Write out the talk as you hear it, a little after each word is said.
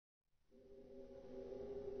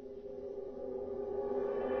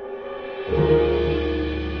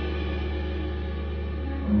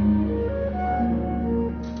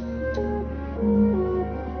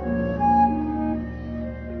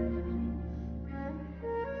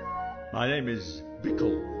My name is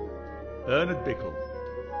Bickel, Bernard Bickel.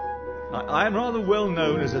 I am rather well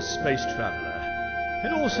known as a space traveller,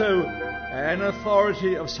 and also an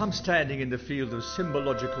authority of some standing in the field of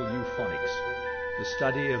symbological euphonics, the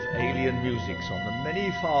study of alien musics on the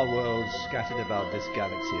many far worlds scattered about this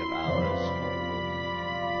galaxy of ours.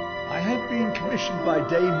 I have been commissioned by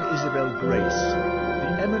Dame Isabel Grayce,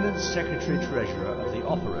 the eminent Secretary-Treasurer of the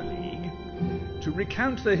Opera League, to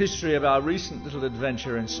recount the history of our recent little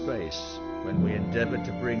adventure in space, when we endeavoured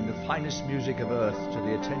to bring the finest music of Earth to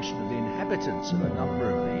the attention of the inhabitants of a number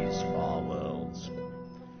of these far worlds.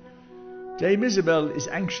 Dame Isabel is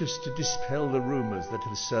anxious to dispel the rumours that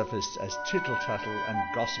have surfaced as tittle-tattle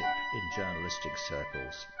and gossip in journalistic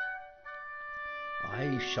circles.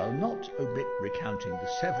 I shall not omit recounting the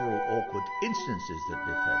several awkward instances that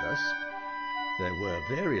befell us. There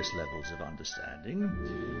were various levels of understanding.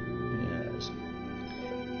 Yes.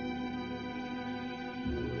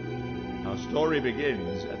 Our story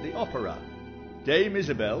begins at the opera. Dame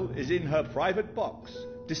Isabel is in her private box,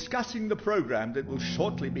 discussing the programme that will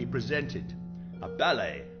shortly be presented. A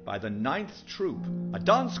ballet by the Ninth Troup, a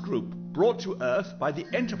dance group brought to Earth by the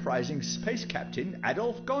enterprising space captain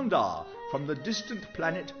Captain Gondar from the distant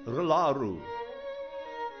planet Rlaru.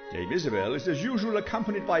 Dame Isabel is as usual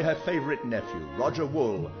accompanied by her favourite nephew, Roger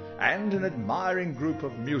Wool, and an admiring group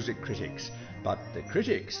of music critics, but the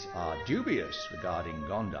critics are dubious regarding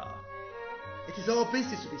Gondar. It is our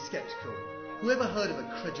business to be sceptical. Who ever heard of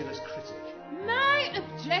a credulous critic? My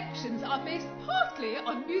objections are based partly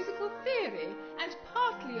on musical theory and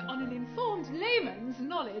partly on an informed layman's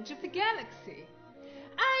knowledge of the galaxy.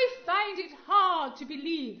 I find it hard to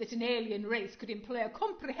believe that an alien race could employ a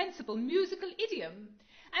comprehensible musical idiom.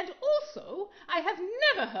 And also, I have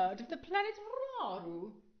never heard of the planet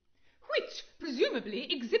Rlaru, which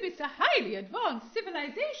presumably exhibits a highly advanced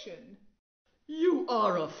civilization. You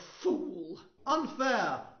are a fool.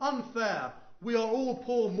 Unfair, unfair. We are all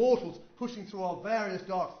poor mortals pushing through our various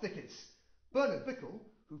dark thickets. Bernard Bickel,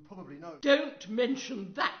 who probably knows... Don't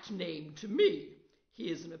mention that name to me.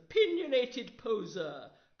 He is an opinionated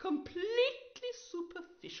poser, completely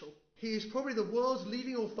superficial. He is probably the world's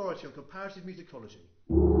leading authority on comparative musicology.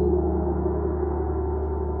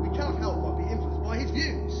 We cannot help but be influenced by his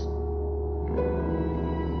views.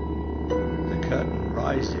 The curtain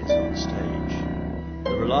rises on stage.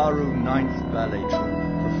 The Rlaru Ninth Ballet Troup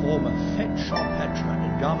perform a fête champêtre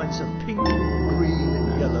in garments of pink,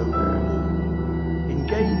 green, yellow, and blue,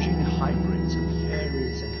 engaging hybrids of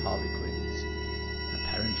fairies and harlequins,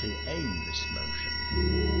 apparently aimless motion,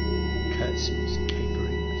 curtsies,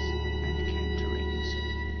 caperings, and canterings.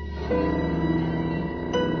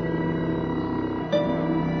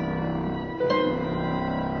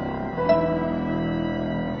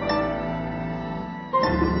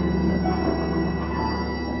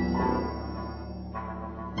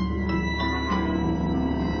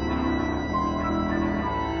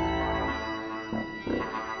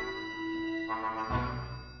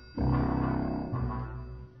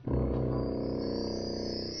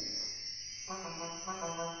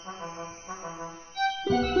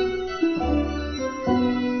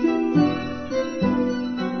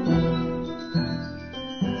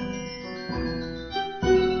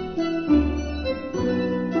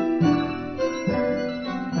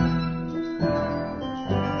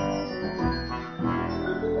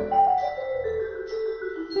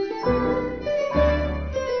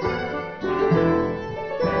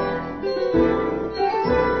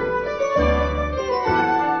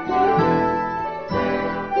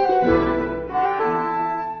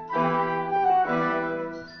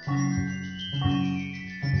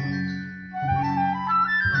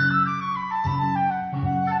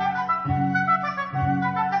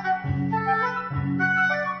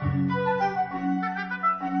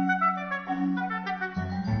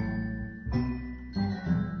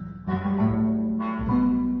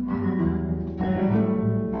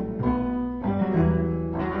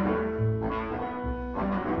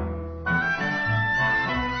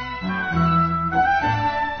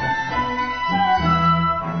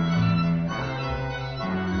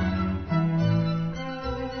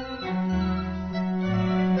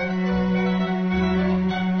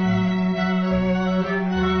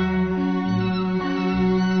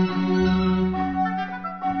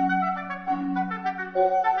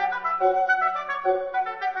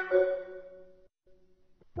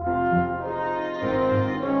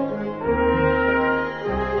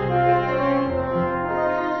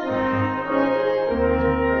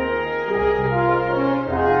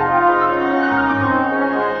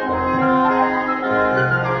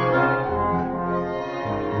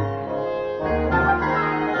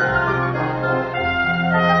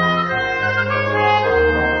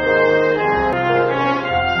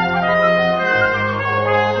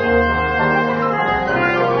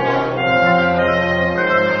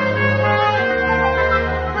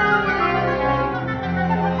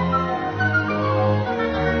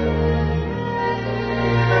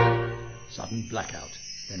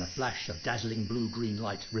 flash of dazzling blue-green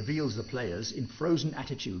light reveals the players in frozen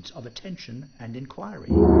attitudes of attention and inquiry.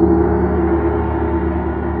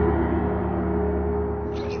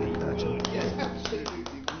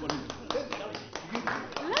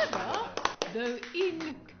 Clever, though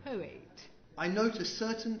inchoate. I note a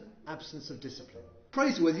certain absence of discipline,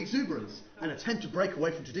 praiseworthy exuberance, an attempt to break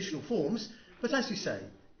away from traditional forms, but as you say,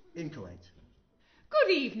 inchoate.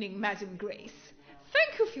 Good evening, Madam Grayce.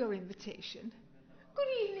 Thank you for your invitation.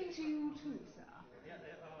 Good evening to you too, sir.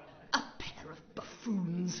 A pair of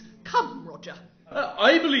buffoons. Come, Roger.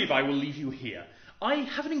 I believe I will leave you here. I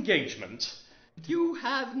have an engagement. You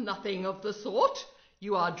have nothing of the sort.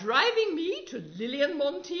 You are driving me to Lillian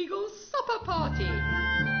Monteagle's supper party.